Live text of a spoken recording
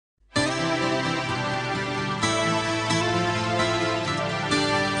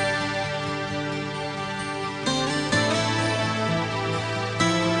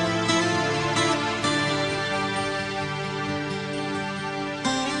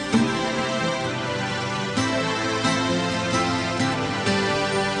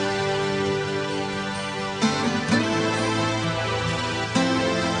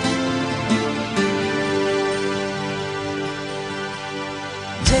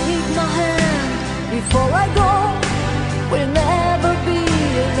my hand before I go. We'll never be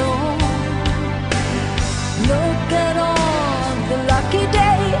alone. Look at all the lucky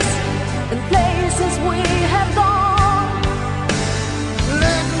days and places we have gone.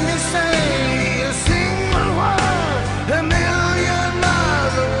 Let me say a single word a million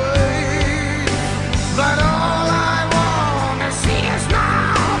other ways, but all I wanna see is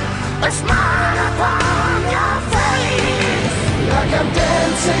now a smile upon your face. Like I'm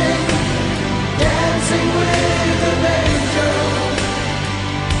dancing, dancing with an angel.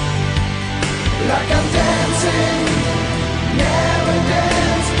 Like I'm dancing, never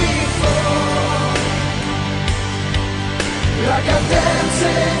danced before. Like I'm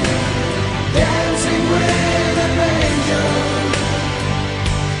dancing, dancing with an angel.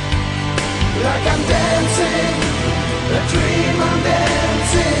 Like I'm dancing, a dream I'm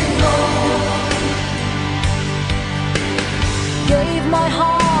dancing on. Gave my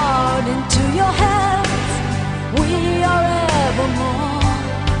heart into your hands, we are evermore.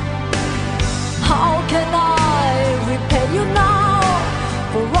 How can I repay you now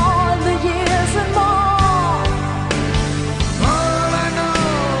for all the years and more? All I know,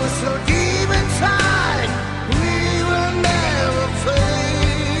 so deep inside, we will never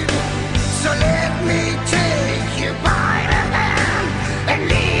fade. So let me take you by the hand and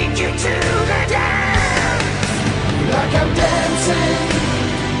lead you to the dance. Like I'm dancing,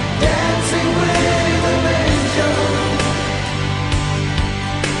 dancing with an angel.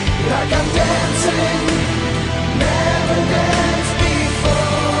 Like I'm dancing, never danced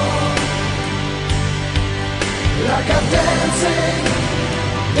before. Like I'm dancing,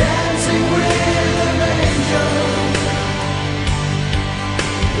 dancing with an angel.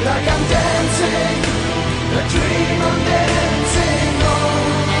 Like I'm dancing, a dream I'm dancing on.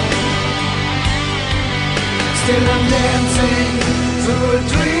 Still I'm dancing through a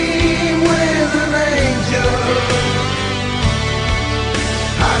dream with an angel.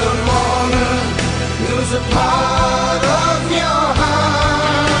 I don't wanna lose a part of your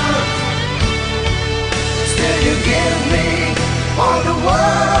heart. Still you give me all the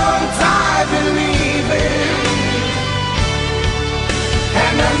words I believe in,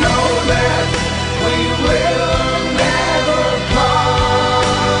 and I know that we will never part.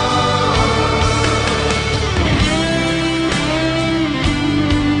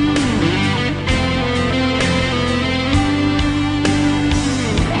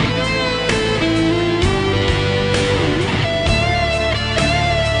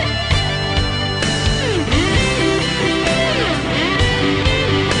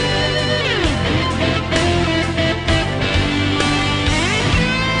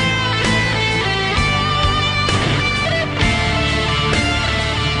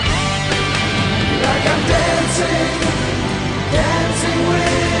 Like I'm dancing, dancing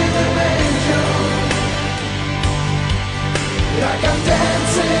with an angel. Like I'm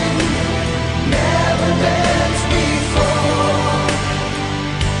dancing, never danced before.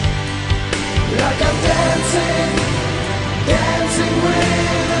 Like I'm dancing, dancing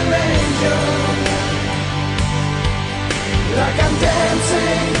with an angel. Like I'm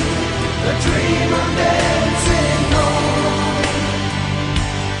dancing, a dream I'm dancing on.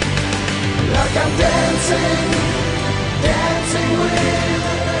 Like I'm dancing, dancing with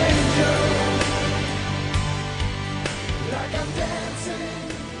an angel. Like I'm dancing.